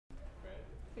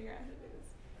figure out how to do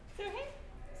this. So hey,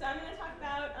 so I'm going to talk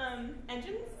about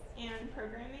engines and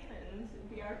programming and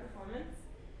VR performance.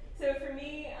 So for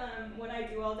me, what I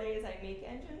do all day is I make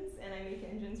engines, and I make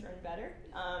engines run better.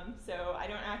 So I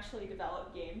don't actually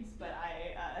develop games, but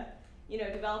I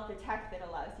develop the tech that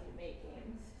allows you to make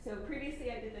games. So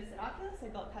previously I did this at Oculus. I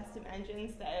built custom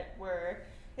engines that were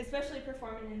especially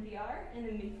performant in VR, and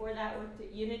then before that worked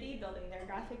at Unity, building their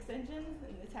graphics engine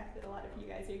and the tech that a lot of you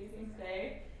guys are using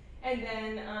today. And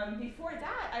then before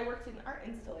that, I worked in art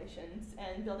installations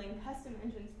and building custom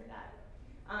engines for that.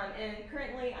 And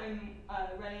currently I'm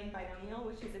running Binomial,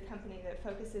 which is a company that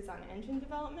focuses on engine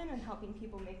development and helping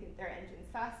people make their engines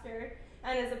faster.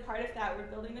 And as a part of that, we're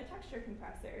building a texture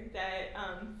compressor that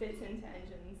fits into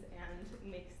engines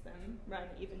and makes them run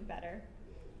even better.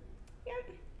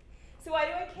 Yep. So why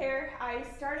do I care? I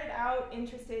started out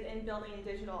interested in building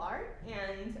digital art,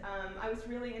 and I was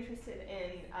really interested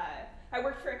in, I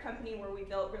worked for a company where we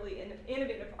built really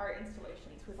innovative art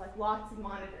installations with like lots of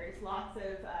monitors, lots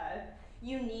of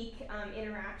unique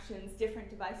interactions, different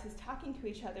devices talking to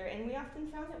each other, and we often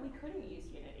found that we couldn't use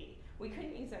Unity. We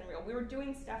couldn't use Unreal. We were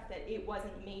doing stuff that it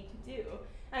wasn't made to do.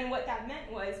 And what that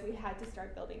meant was we had to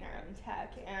start building our own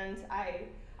tech. And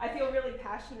I feel really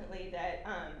passionately that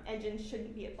engines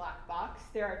shouldn't be a black box.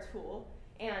 They're our tool,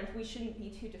 and we shouldn't be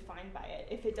too defined by it.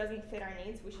 If it doesn't fit our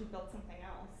needs, we should build something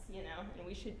else, and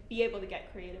we should be able to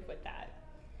get creative with that.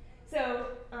 So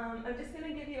I'm just going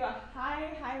to give you a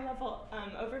high-level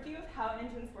overview of how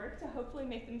engines work to hopefully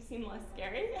make them seem less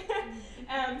scary,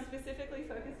 specifically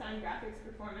focused on graphics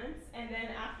performance. And then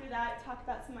after that, talk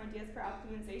about some ideas for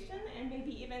optimization and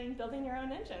maybe even building your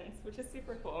own engines, which is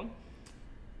super cool.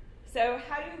 So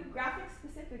how do graphics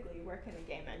specifically work in a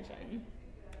game engine?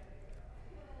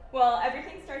 Well,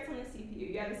 everything starts on the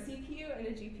CPU. You have a CPU and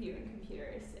a GPU in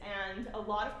computers, and a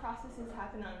lot of processes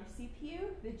happen on the CPU.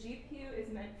 The GPU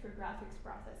is meant for graphics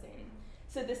processing.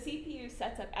 So the CPU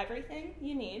sets up everything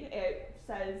you need. It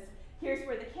says, here's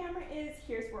where the camera is,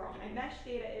 here's where all my mesh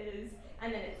data is,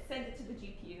 and then it sends it to the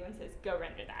GPU and says, go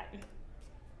render that.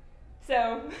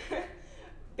 So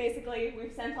basically,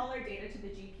 we've sent all our data to the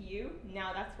GPU.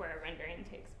 Now that's where our rendering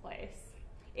takes place.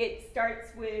 It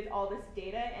starts with all this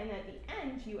data, and at the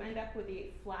end, you end up with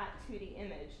a flat 2D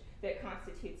image that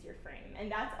constitutes your frame.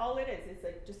 And that's all it is. It's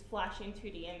like just flashing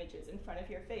 2D images in front of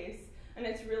your face. And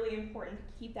it's really important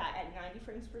to keep that at 90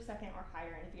 frames per second or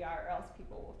higher in VR, or else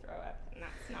people will throw up, and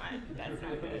that's not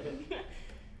good.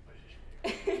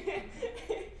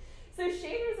 So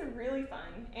shaders are really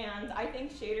fun, and I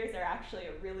think shaders are actually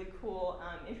a really cool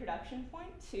introduction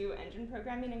point to engine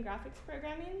programming and graphics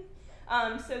programming.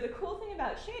 So the cool thing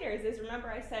about shaders is, remember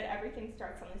I said everything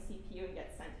starts on the CPU and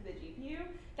gets sent to the GPU?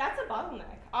 That's a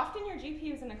bottleneck. Often your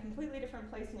GPU is in a completely different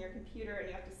place in your computer, and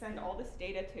you have to send all this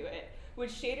data to it. With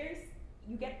shaders,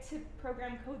 you get to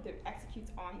program code that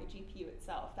executes on the GPU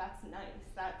itself. That's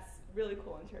nice. That's really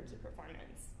cool in terms of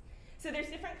performance. So there's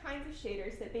different kinds of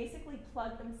shaders that basically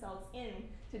plug themselves in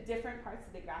to different parts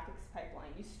of the graphics pipeline.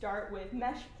 You start with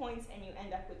mesh points, and you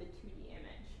end up with a 2D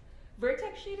image.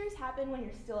 Vertex shaders happen when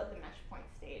you're still at the mesh point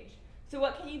stage. So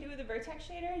what can you do with a vertex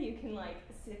shader? You can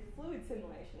stick fluid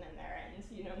simulation in there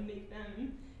and make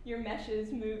your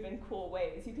meshes move in cool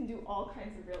ways. You can do all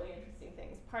kinds of really interesting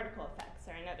things. Particle effects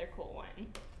are another cool one.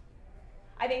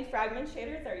 I think fragment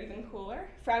shaders are even cooler.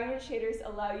 Fragment shaders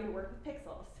allow you to work with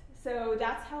pixels. So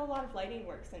that's how a lot of lighting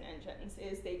works in engines,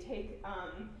 is they take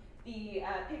the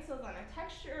pixels on a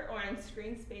texture or on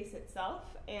screen space itself,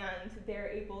 and they're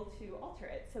able to alter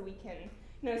it. So we can,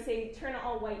 say, turn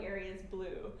all white areas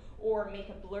blue, or make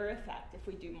a blur effect if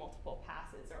we do multiple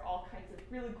passes, or all kinds of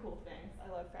really cool things.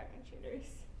 I love fragment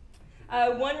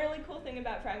shaders. One really cool thing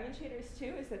about fragment shaders,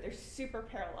 too, is that they're super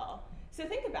parallel. So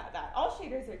think about that. All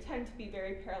shaders tend to be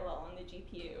very parallel on the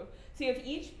GPU. So you have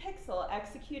each pixel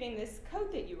executing this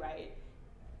code that you write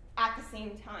at the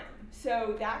same time.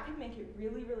 So that could make it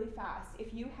really, really fast.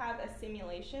 If you have a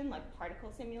simulation, like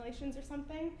particle simulations or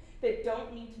something, that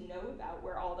don't need to know about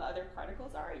where all the other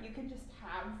particles are, you can just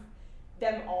have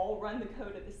them all run the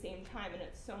code at the same time, and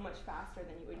it's so much faster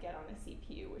than you would get on a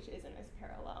CPU, which isn't as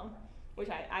parallel, which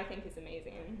I think is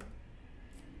amazing.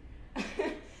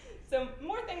 So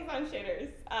more things on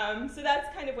shaders. So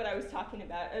that's kind of what I was talking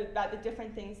about the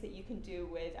different things that you can do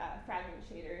with fragment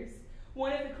shaders.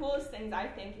 One of the coolest things, I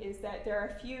think, is that there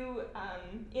are a few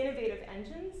innovative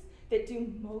engines that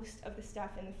do most of the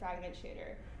stuff in the fragment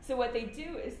shader. So what they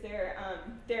do is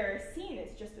their scene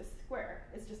is just a square.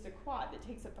 It's just a quad that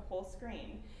takes up the whole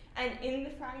screen. And in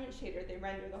the fragment shader, they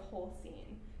render the whole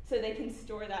scene. So they can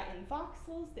store that in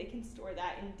voxels, they can store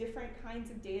that in different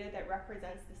kinds of data that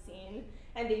represents the scene,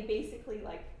 and they basically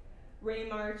ray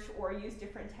march or use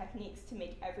different techniques to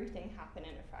make everything happen in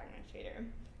a fragment shader.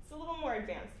 It's a little more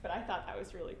advanced, but I thought that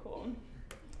was really cool.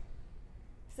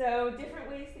 So different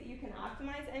ways that you can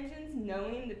optimize engines,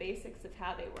 knowing the basics of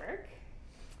how they work.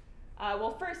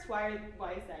 Well, first, why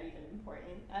is that even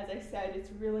important? As I said, it's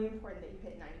really important that you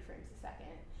hit 90 frames a second.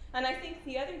 And I think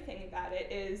the other thing about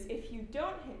it is if you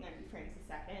don't hit 90 frames a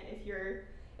second,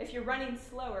 if you're running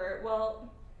slower,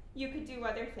 well, you could do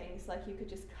other things, like you could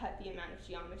just cut the amount of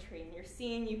geometry in your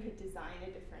scene, you could design a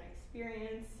different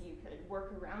experience, you could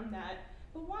work around that.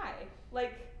 But why?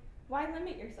 Like, why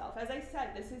limit yourself? As I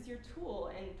said, this is your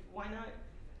tool, and why not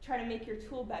try to make your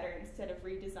tool better instead of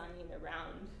redesigning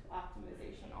around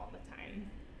optimization all the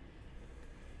time?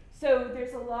 So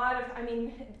there's a lot of,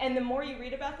 and the more you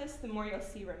read about this, the more you'll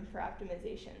see room for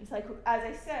optimizations. Like, as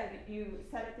I said, you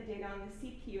set up the data on the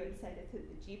CPU and send it to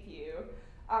the GPU.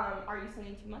 Are you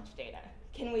sending too much data?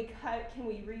 Can we cut, can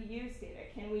we reuse data?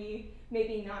 Can we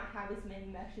maybe not have as many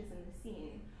meshes in the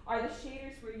scene? Are the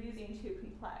shaders we're using too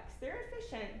complex? They're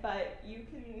efficient, but you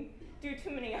can do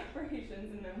too many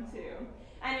operations in them too.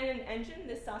 And in an engine,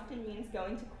 this often means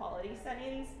going to quality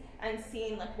settings and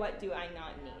seeing, like, what do I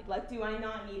not need? Like, do I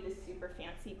not need this super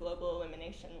fancy global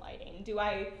illumination lighting? Do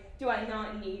I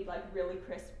not need, like, really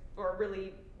crisp or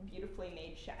really beautifully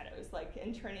made shadows, like,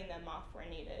 and turning them off where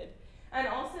needed? And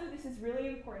also, this is really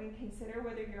important, consider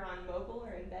whether you're on mobile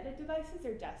or embedded devices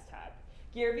or desktop.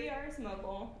 Gear VR is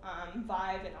mobile,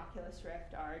 Vive and Oculus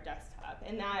Rift are desktop.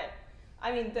 And that,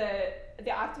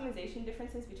 the optimization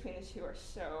differences between the two are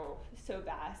so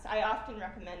vast. I often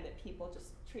recommend that people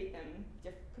just treat them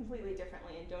completely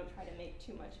differently and don't try to make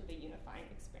too much of a unifying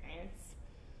experience.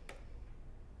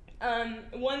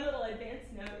 One little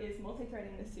advanced note is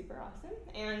multi-threading is super awesome.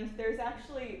 And there's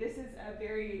actually, this is a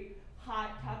very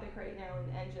hot topic right now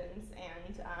in engines,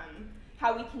 and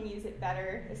how we can use it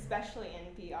better, especially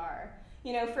in VR.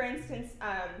 You know, for instance,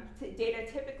 data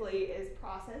typically is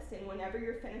processed, and whenever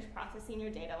you're finished processing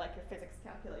your data, like your physics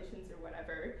calculations or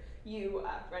whatever, you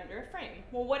render a frame.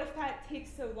 Well, what if that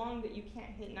takes so long that you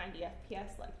can't hit 90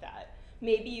 FPS like that?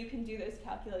 Maybe you can do those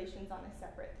calculations on a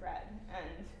separate thread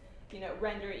and, you know,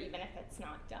 render it even if it's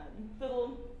not done.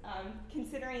 Little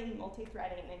considering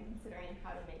multi-threading and considering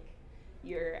how to make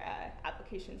your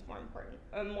applications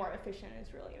more efficient is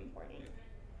really important.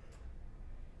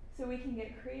 So we can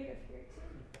get creative here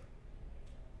too.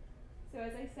 So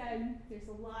as I said, there's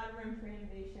a lot of room for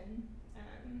innovation.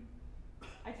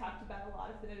 I talked about a lot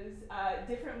of those.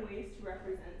 Different ways to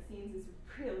represent scenes is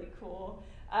really cool.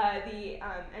 The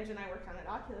engine I worked on at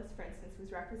Oculus, for instance,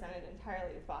 was represented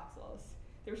entirely with voxels.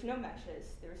 There was no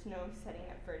meshes. There was no setting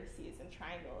up vertices and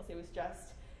triangles. It was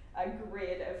just a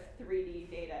grid of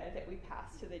 3D data that we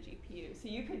passed to the GPU. So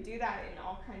you could do that in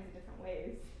all kinds of different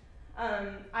ways.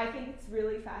 I think it's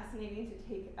really fascinating to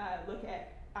take a look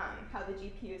at how the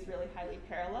GPU is really highly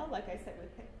parallel, like I said,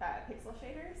 with pixel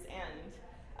shaders, and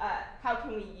how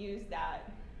can we use that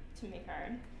to make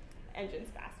our engines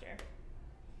faster.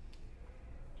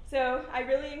 So I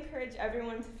really encourage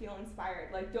everyone to feel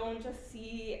inspired. Like, don't just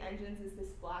see engines as this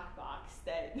black box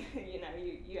that you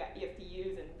have to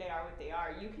use and they are what they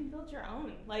are. You can build your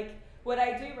own. Like, what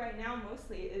I do right now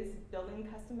mostly is building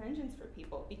custom engines for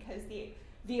people, because the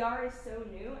VR is so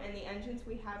new and the engines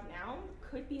we have now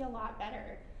could be a lot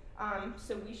better.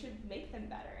 So we should make them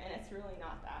better, and it's really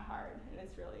not that hard, and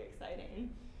it's really exciting.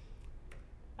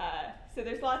 So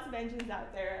there's lots of engines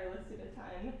out there. I listed a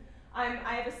ton.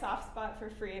 I have a soft spot for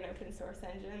free and open source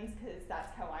engines, because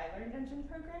that's how I learned engine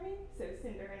programming. So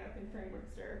Cinder and Open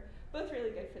Frameworks are both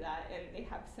really good for that, and they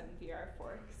have some VR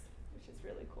forks, which is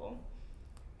really cool.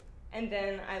 And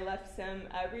then I left some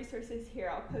resources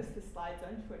here. I'll post the slides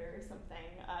on Twitter or something.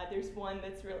 There's one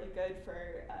that's really good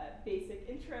for basic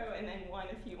intro, and then one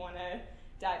if you want to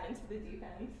dive into the deep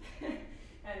end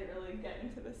and really get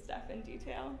into the stuff in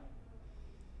detail.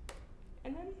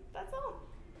 And then that's all.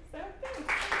 So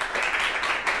thanks.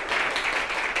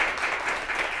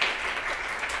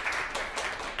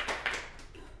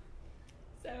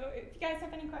 So if you guys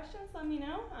have any questions, let me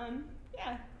know.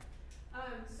 Yeah.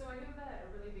 So I know that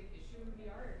a really big issue in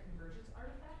VR are convergence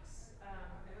artifacts. I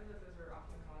know that those are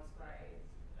often caused by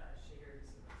shaders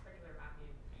and specular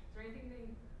mapping. Is there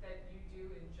anything that you do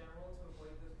in general to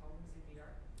avoid those problems in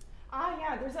VR?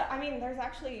 Yeah, there's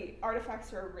actually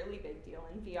artifacts are a really big deal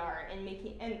in VR,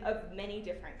 and of many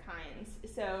different kinds.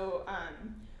 So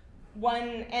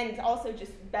one, and also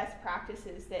just best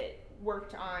practices that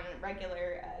worked on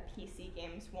regular PC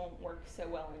games won't work so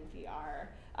well in VR.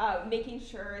 Making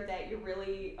sure that you're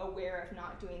really aware of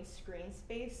not doing screen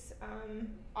space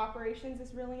operations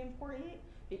is really important,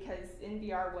 because in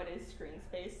VR, what is screen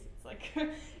space? It's like,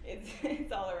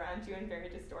 it's all around you and very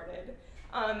distorted.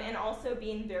 And also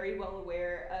being very well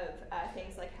aware of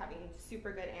things like having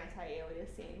super good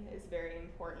anti-aliasing is very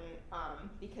important,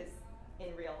 because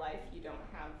in real life you don't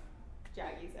have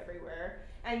jaggies everywhere,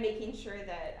 and making sure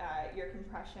that your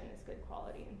compression is good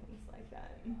quality and things like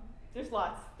that. There's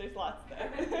lots there.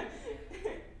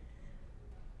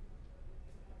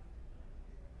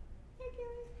 Hey,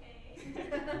 Kaylee. Hey.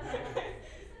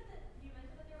 You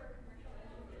mentioned that there were commercial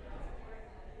engines that don't support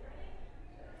threading.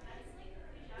 That's like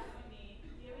pretty shocking to me. Do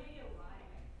you have any idea why?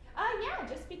 Yeah,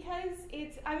 just because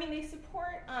they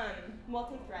support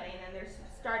multi-threading, and they're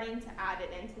starting to add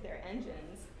it into their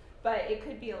engines, but it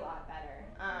could be a lot better.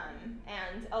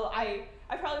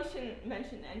 I probably shouldn't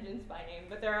mention engines by name,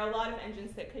 but there are a lot of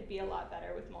engines that could be a lot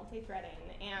better with multi-threading.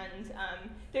 And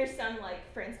there's some,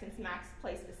 like, for instance, Max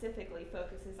Play specifically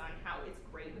focuses on how it's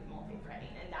great with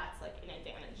multi-threading, and that's like an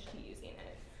advantage to using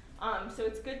it. So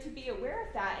it's good to be aware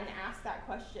of that and ask that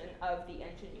question of the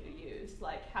engine you use.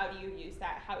 Like, how do you use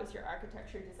that? How is your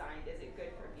architecture designed? Is it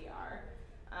good for VR?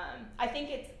 I think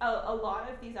it's a lot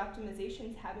of these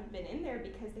optimizations haven't been in there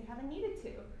because they haven't needed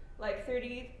to. Like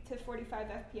 30 to 45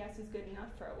 FPS is good enough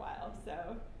for a while,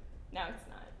 so now it's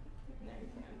not. Now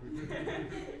you can.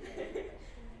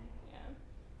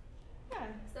 Yeah.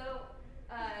 So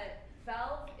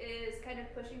Valve is kind of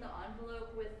pushing the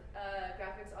envelope with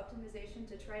graphics optimization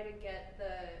to try to get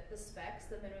the specs,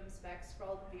 the minimum specs for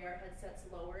all the VR headsets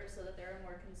lower so that there are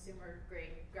more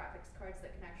consumer-grade graphics cards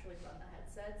that can actually run the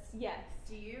headsets. Yes.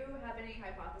 Do you have any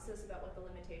hypothesis about what the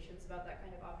limitations about that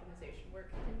kind of optimization work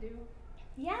can do?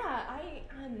 Yeah,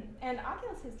 and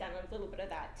Oculus has done a little bit of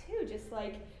that too, just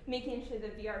like making sure the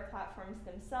VR platforms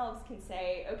themselves can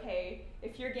say, okay,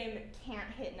 if your game can't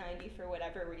hit 90 for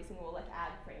whatever reason, we'll like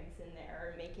add frames in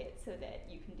there or make it so that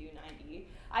you can do 90.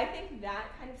 I think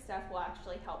that kind of stuff will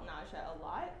actually help Nausea a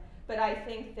lot, but I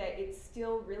think that it's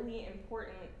still really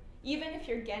important. Even if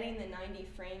you're getting the 90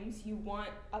 frames, you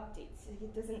want updates.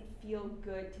 It doesn't feel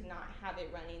good to not have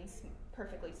it running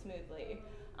perfectly smoothly.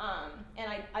 And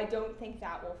I don't think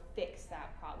that will fix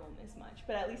that problem as much,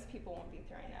 but at least people won't be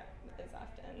throwing up as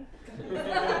often.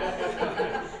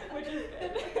 Which is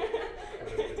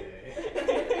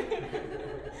good.